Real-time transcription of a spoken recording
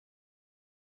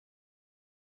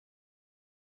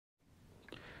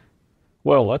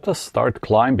Well, let us start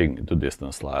climbing the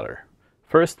distance ladder.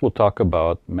 First, we'll talk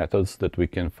about methods that we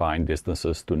can find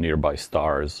distances to nearby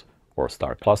stars or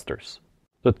star clusters.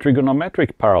 The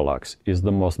trigonometric parallax is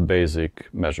the most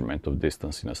basic measurement of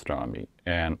distance in astronomy,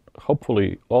 and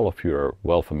hopefully all of you are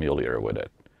well familiar with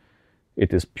it.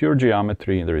 It is pure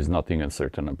geometry and there is nothing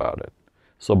uncertain about it.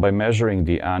 So by measuring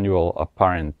the annual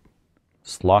apparent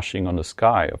sloshing on the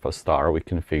sky of a star, we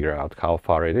can figure out how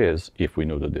far it is if we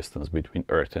know the distance between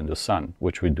Earth and the Sun,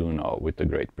 which we do know with a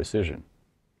great precision.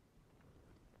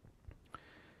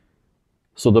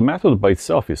 So the method by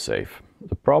itself is safe.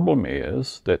 The problem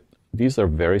is that these are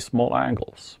very small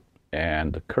angles,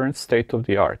 and the current state of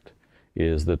the art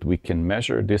is that we can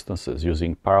measure distances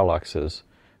using parallaxes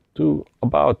to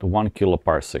about 1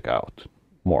 kiloparsec out,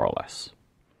 more or less.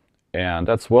 And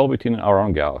that's well within our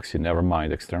own galaxy, never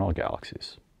mind external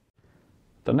galaxies.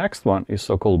 The next one is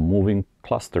so-called moving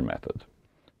cluster method.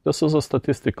 This is a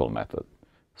statistical method.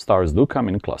 Stars do come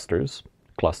in clusters.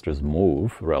 Clusters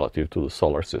move relative to the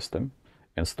solar system,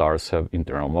 and stars have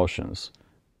internal motions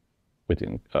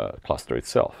within a cluster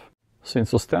itself.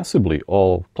 Since ostensibly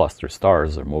all cluster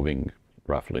stars are moving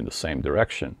roughly in the same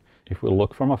direction, if we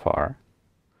look from afar,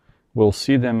 we'll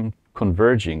see them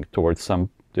converging towards some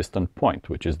distant point,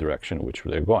 which is the direction in which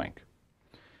they're going.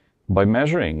 By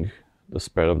measuring the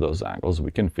spread of those angles, we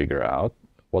can figure out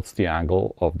what's the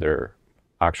angle of their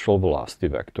actual velocity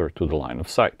vector to the line of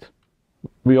sight.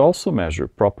 We also measure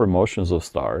proper motions of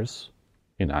stars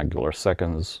in angular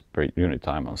seconds per unit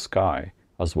time on sky,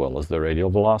 as well as the radial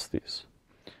velocities.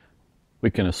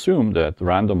 We can assume that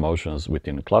random motions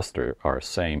within a cluster are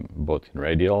same both in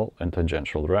radial and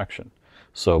tangential direction.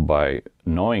 So by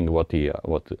knowing what the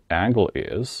angle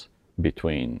is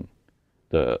between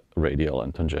the radial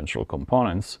and tangential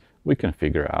components, we can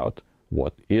figure out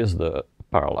what is the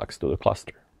parallax to the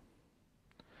cluster.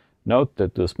 Note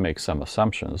that this makes some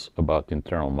assumptions about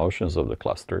internal motions of the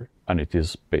cluster, and it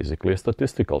is basically a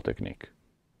statistical technique.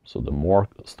 So the more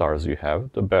stars you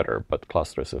have, the better, but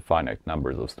clusters have finite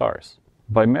numbers of stars.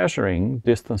 By measuring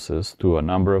distances to a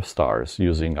number of stars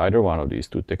using either one of these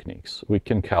two techniques, we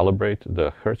can calibrate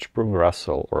the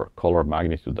Hertzsprung-Russell or color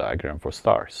magnitude diagram for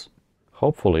stars.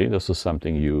 Hopefully, this is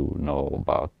something you know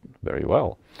about very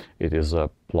well. It is a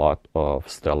plot of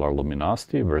stellar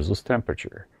luminosity versus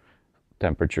temperature.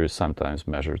 Temperature is sometimes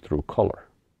measured through color.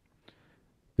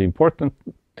 The important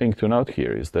thing to note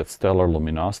here is that stellar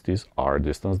luminosities are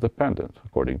distance dependent,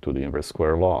 according to the inverse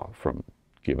square law from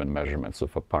given measurements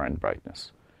of apparent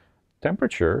brightness.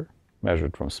 Temperature,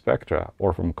 measured from spectra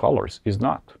or from colors, is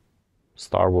not.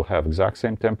 Star will have exact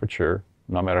same temperature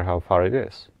no matter how far it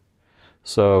is.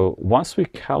 So once we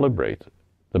calibrate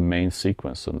the main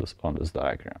sequence on this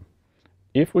diagram,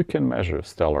 if we can measure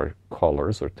stellar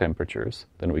colors or temperatures,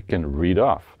 then we can read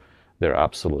off their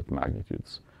absolute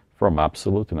magnitudes. From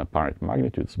absolute and apparent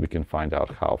magnitudes, we can find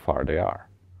out how far they are.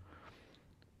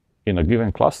 In a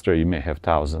given cluster, you may have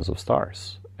thousands of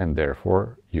stars, and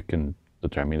therefore you can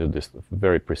determine the distance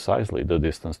very precisely, the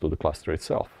distance to the cluster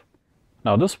itself.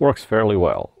 Now, this works fairly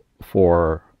well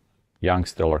for young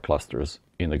stellar clusters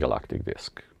in the galactic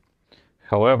disk.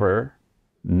 However,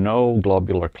 no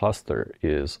globular cluster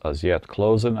is as yet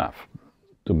close enough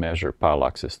to measure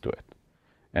parallaxes to it,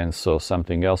 and so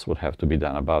something else would have to be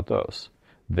done about those.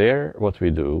 There, what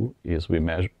we do is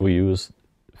we use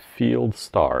field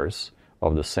stars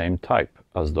of the same type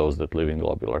as those that live in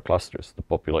globular clusters, the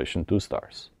population 2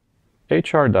 stars.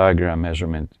 HR diagram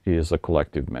measurement is a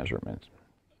collective measurement,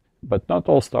 but not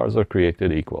all stars are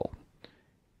created equal.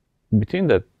 Between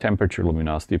the temperature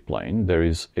luminosity plane, there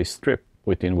is a strip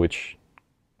within which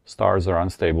stars are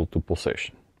unstable to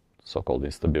pulsation, so-called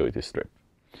instability strip.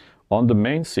 On the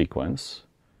main sequence,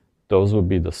 those would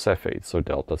be the Cepheids or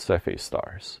delta Cephei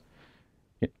stars.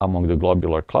 Among the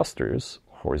globular clusters,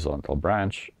 horizontal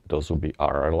branch, those will be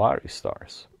RR-Lyrae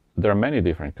stars. There are many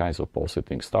different kinds of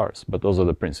pulsating stars, but those are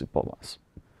the principal ones.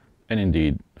 And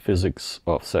indeed, physics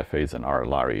of Cepheids and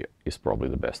RR-Lyrae is probably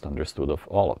the best understood of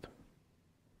all of them.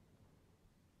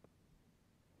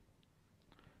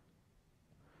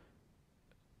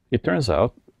 It turns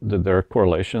out that there are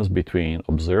correlations between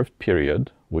observed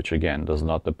period, which again does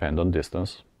not depend on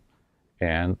distance,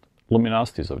 and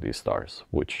luminosities of these stars,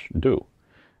 which do.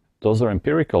 Those are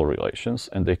empirical relations,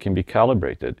 and they can be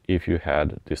calibrated if you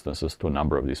had distances to a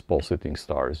number of these pulsating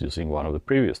stars using one of the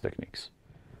previous techniques.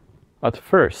 At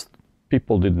first,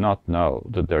 people did not know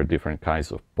that there are different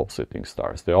kinds of pulsating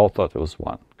stars. They all thought it was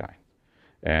one kind.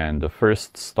 And the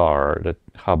first star that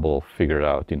Hubble figured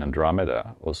out in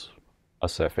Andromeda was a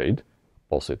Cepheid,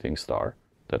 pulsating star,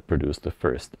 that produced the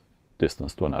first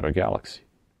distance to another galaxy.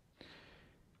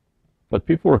 But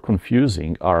people were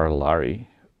confusing RR-Lyrae,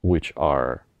 which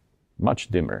are much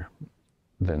dimmer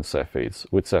than Cepheids,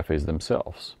 with Cepheids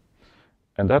themselves.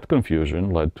 And that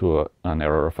confusion led to an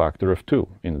error factor of 2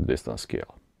 in the distance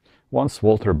scale. Once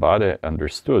Walter Bade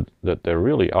understood that there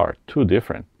really are two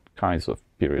different kinds of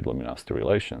period-luminosity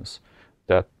relations,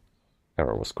 that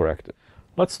error was corrected.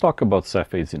 Let's talk about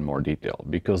Cepheids in more detail,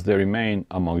 because they remain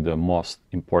among the most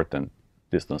important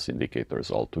distance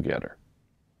indicators altogether.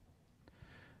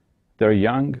 They're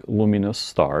young, luminous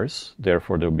stars,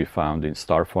 therefore they'll be found in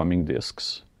star-forming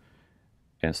disks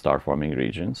and star-forming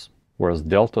regions, whereas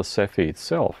Delta Cephei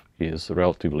itself is a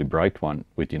relatively bright one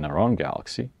within our own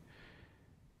galaxy.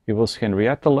 It was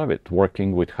Henrietta Leavitt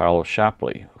working with Harlow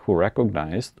Shapley who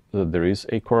recognized that there is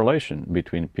a correlation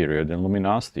between period and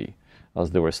luminosity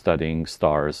as they were studying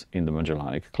stars in the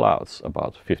Magellanic Clouds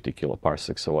about 50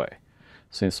 kiloparsecs away.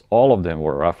 Since all of them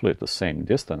were roughly at the same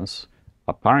distance,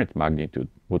 apparent magnitude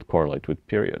would correlate with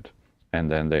period.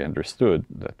 And then they understood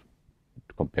that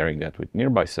comparing that with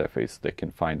nearby Cepheids, they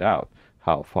can find out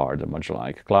how far the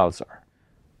Magellanic Clouds are.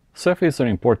 Cepheids are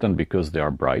important because they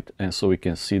are bright, and so we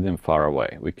can see them far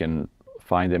away. We can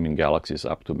find them in galaxies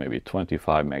up to maybe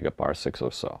 25 megaparsecs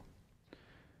or so.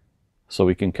 So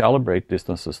we can calibrate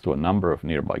distances to a number of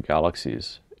nearby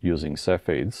galaxies using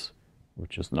Cepheids,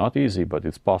 which is not easy, but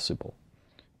it's possible.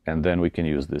 And then we can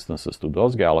use distances to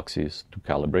those galaxies to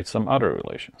calibrate some other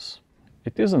relations.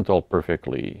 It isn't all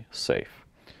perfectly safe.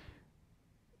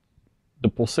 The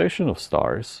pulsation of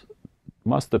stars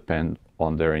must depend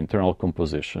on their internal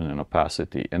composition and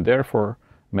opacity, and therefore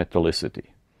metallicity.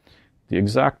 The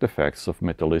exact effects of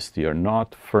metallicity are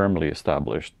not firmly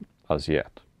established as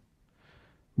yet.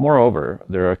 Moreover,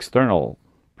 there are external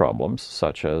problems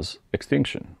such as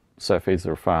extinction. Cepheids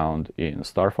are found in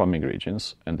star-forming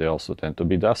regions, and they also tend to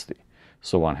be dusty,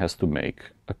 so one has to make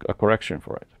a correction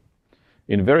for it.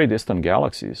 In very distant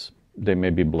galaxies, they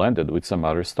may be blended with some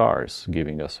other stars,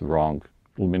 giving us wrong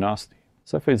luminosity.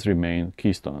 Cepheids remain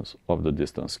keystones of the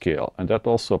distance scale, and that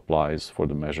also applies for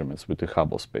the measurements with the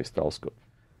Hubble Space Telescope.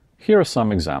 Here are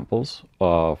some examples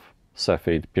of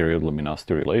Cepheid period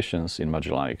luminosity relations in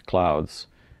Magellanic Clouds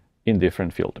in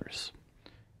different filters.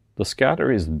 The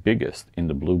scatter is biggest in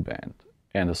the blue band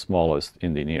and the smallest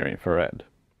in the near infrared.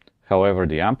 However,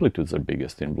 the amplitudes are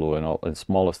biggest in blue and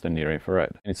smallest in near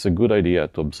infrared. It's a good idea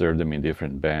to observe them in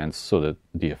different bands so that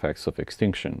the effects of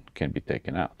extinction can be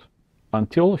taken out.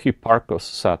 Until Hipparcos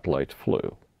satellite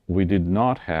flew, we did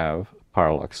not have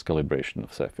parallax calibration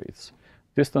of Cepheids.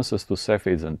 Distances to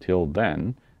Cepheids until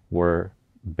then were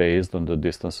based on the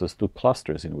distances to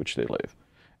clusters in which they live.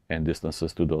 And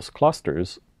distances to those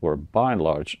clusters were by and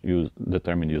large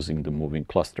determined using the moving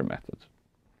cluster method.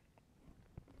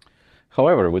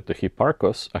 However, with the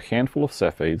Hipparcos, a handful of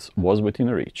Cepheids was within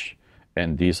reach,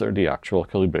 and these are the actual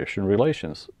calibration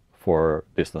relations for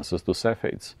distances to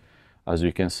Cepheids. As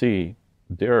you can see,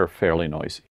 they're fairly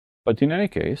noisy. But in any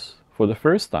case, for the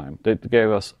first time, that gave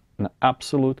us an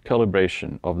absolute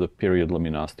calibration of the period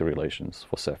luminosity relations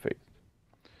for Cepheid.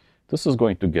 This is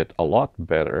going to get a lot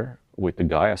better with the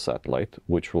Gaia satellite,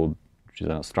 which is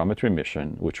an astrometry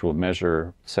mission, which will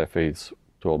measure Cepheids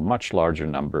to a much larger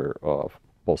number of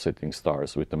pulsating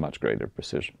stars with a much greater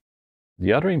precision.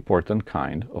 The other important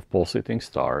kind of pulsating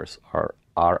stars are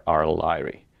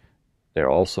RR-Lyrae. They're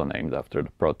also named after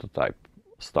the prototype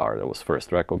star that was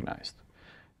first recognized.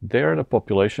 They're the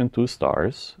population 2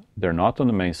 stars. They're not on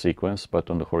the main sequence, but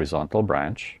on the horizontal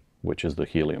branch, which is the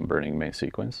helium-burning main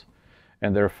sequence.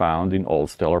 And they're found in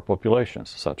old stellar populations,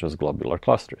 such as globular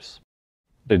clusters.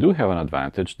 They do have an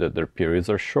advantage that their periods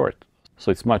are short,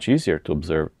 so it's much easier to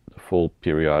observe the full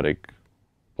periodic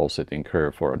pulsating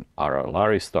curve for an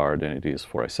RR-Lyrae star than it is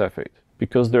for a Cepheid.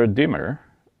 Because they're dimmer,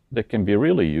 they can be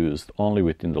really used only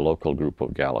within the local group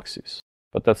of galaxies.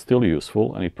 But that's still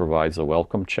useful, and it provides a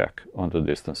welcome check on the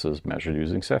distances measured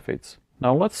using Cepheids.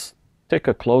 Now let's take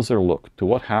a closer look to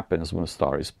what happens when a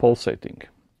star is pulsating.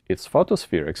 Its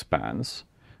photosphere expands,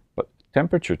 but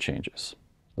temperature changes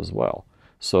as well.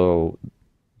 So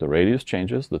the radius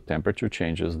changes, the temperature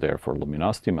changes, therefore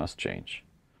luminosity must change.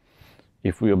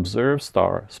 If we observe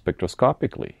star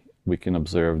spectroscopically, we can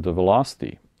observe the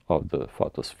velocity of the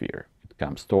photosphere. It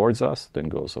comes towards us, then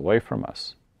goes away from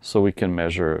us. So we can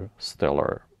measure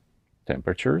stellar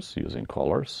temperatures using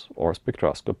colors or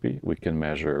spectroscopy. We can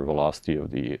measure velocity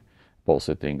of the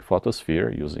pulsating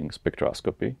photosphere using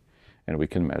spectroscopy. And we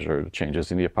can measure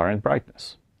changes in the apparent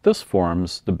brightness. This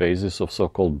forms the basis of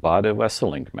so-called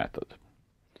Bade-Wesseling method.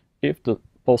 If the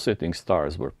pulsating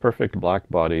stars were perfect black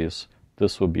bodies,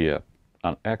 this would be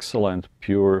an excellent,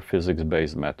 pure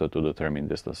physics-based method to determine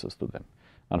distances to them.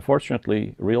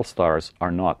 Unfortunately, real stars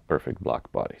are not perfect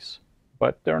black bodies.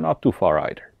 but they're not too far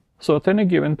either. So at any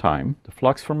given time, the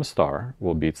flux from a star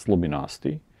will be its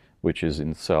luminosity, which is in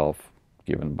itself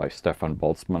given by Stefan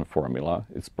Boltzmann formula.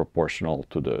 It's proportional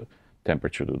to the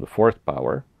temperature to the fourth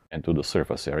power and to the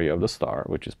surface area of the star,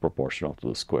 which is proportional to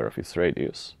the square of its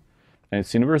radius. And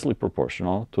it's inversely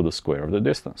proportional to the square of the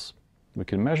distance. We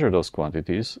can measure those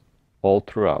quantities all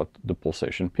throughout the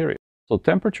pulsation period. So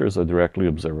temperatures are directly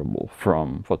observable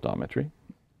from photometry.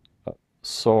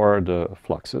 So are the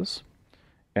fluxes.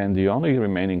 And the only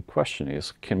remaining question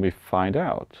is, can we find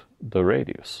out the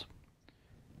radius?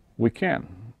 We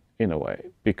can, in a way,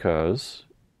 because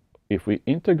if we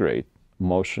integrate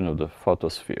motion of the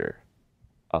photosphere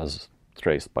as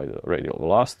traced by the radial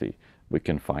velocity, we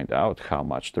can find out how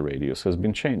much the radius has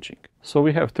been changing. So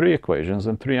we have 3 equations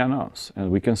and 3 unknowns,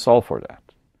 and we can solve for that.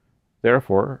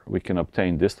 Therefore, we can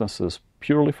obtain distances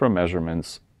purely from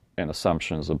measurements and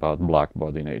assumptions about black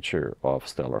body nature of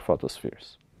stellar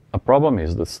photospheres. A problem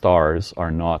is that stars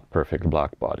are not perfect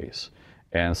black bodies,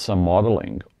 and some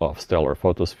modeling of stellar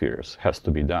photospheres has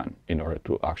to be done in order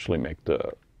to actually make the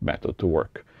method to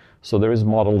work. So there is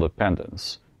model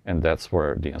dependence, and that's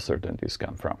where the uncertainties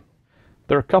come from.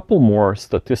 There are a couple more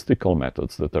statistical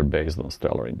methods that are based on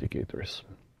stellar indicators.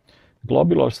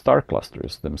 Globular star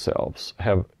clusters themselves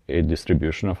have a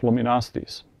distribution of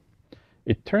luminosities.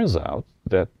 It turns out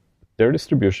that their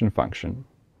distribution function,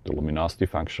 the luminosity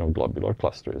function of globular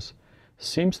clusters,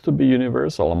 seems to be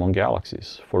universal among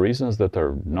galaxies for reasons that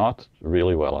are not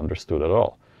really well understood at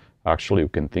all. Actually, you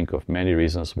can think of many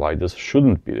reasons why this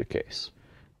shouldn't be the case,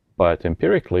 but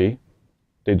empirically,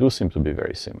 they do seem to be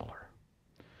very similar.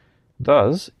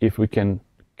 Thus, if we can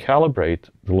calibrate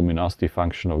the luminosity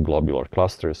function of globular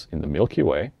clusters in the Milky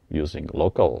Way using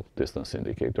local distance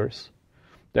indicators,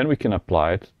 then we can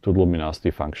apply it to the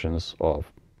luminosity functions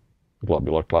of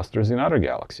globular clusters in other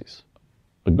galaxies.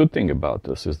 The good thing about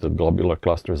this is that globular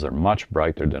clusters are much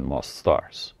brighter than most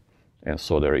stars, and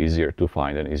so they're easier to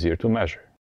find and easier to measure.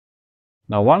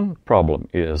 Now, one problem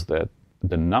is that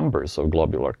the numbers of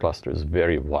globular clusters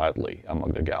vary widely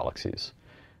among the galaxies.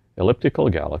 Elliptical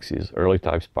galaxies, early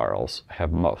type spirals,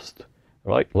 have most.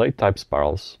 Late type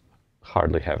spirals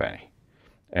hardly have any,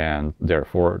 and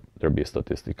therefore there'll be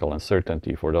statistical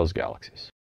uncertainty for those galaxies.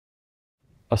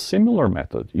 A similar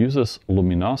method uses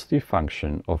luminosity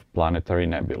function of planetary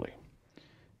nebulae.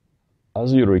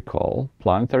 As you recall,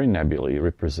 planetary nebulae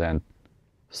represent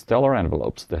stellar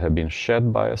envelopes that have been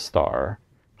shed by a star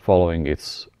following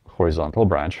its horizontal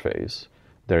branch phase.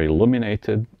 They're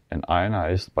illuminated and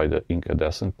ionized by the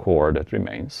incandescent core that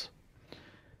remains,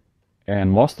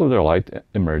 and most of their light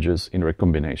emerges in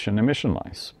recombination emission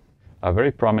lines. A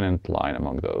very prominent line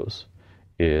among those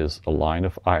is a line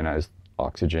of ionized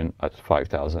oxygen at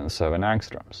 5007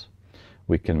 angstroms.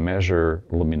 We can measure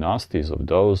luminosities of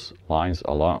those lines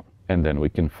alone, and then we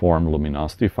can form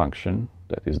luminosity function,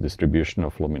 that is distribution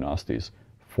of luminosities,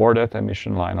 for that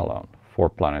emission line alone, for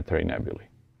planetary nebulae.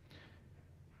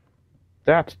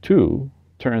 That too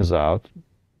turns out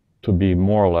to be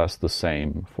more or less the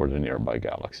same for the nearby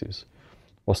galaxies.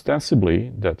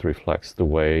 Ostensibly, that reflects the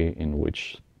way in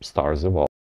which stars evolve,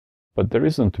 but there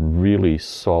isn't really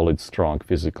solid, strong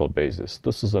physical basis.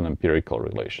 This is an empirical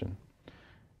relation.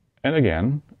 And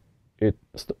again, it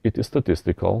is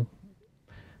statistical.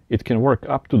 It can work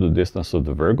up to the distance of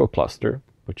the Virgo cluster,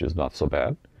 which is not so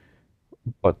bad,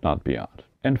 but not beyond.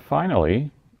 And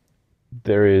finally,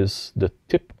 there is the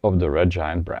tip of the red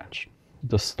giant branch.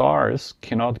 The stars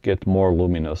cannot get more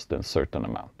luminous than a certain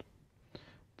amount.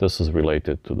 This is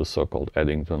related to the so-called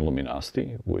Eddington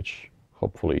luminosity, which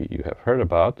hopefully you have heard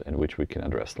about and which we can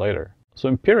address later. So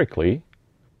empirically,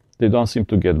 they don't seem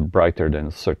to get brighter than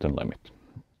a certain limit.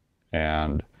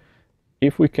 And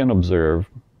if we can observe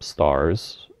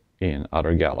stars in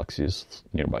other galaxies,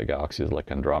 nearby galaxies like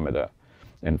Andromeda,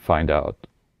 and find out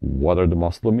what are the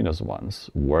most luminous ones,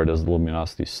 where does the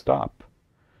luminosity stop,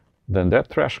 then that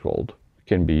threshold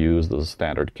can be used as a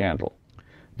standard candle.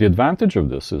 The advantage of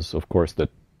this is, of course, that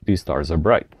these stars are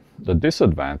bright. The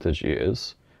disadvantage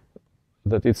is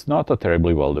that it's not a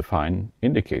terribly well-defined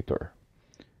indicator.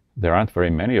 There aren't very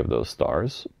many of those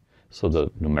stars, so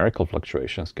the numerical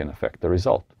fluctuations can affect the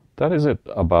result. That is it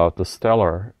about the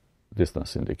stellar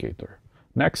distance indicator.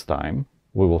 Next time,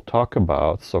 we will talk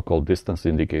about so-called distance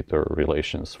indicator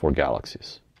relations for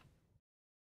galaxies.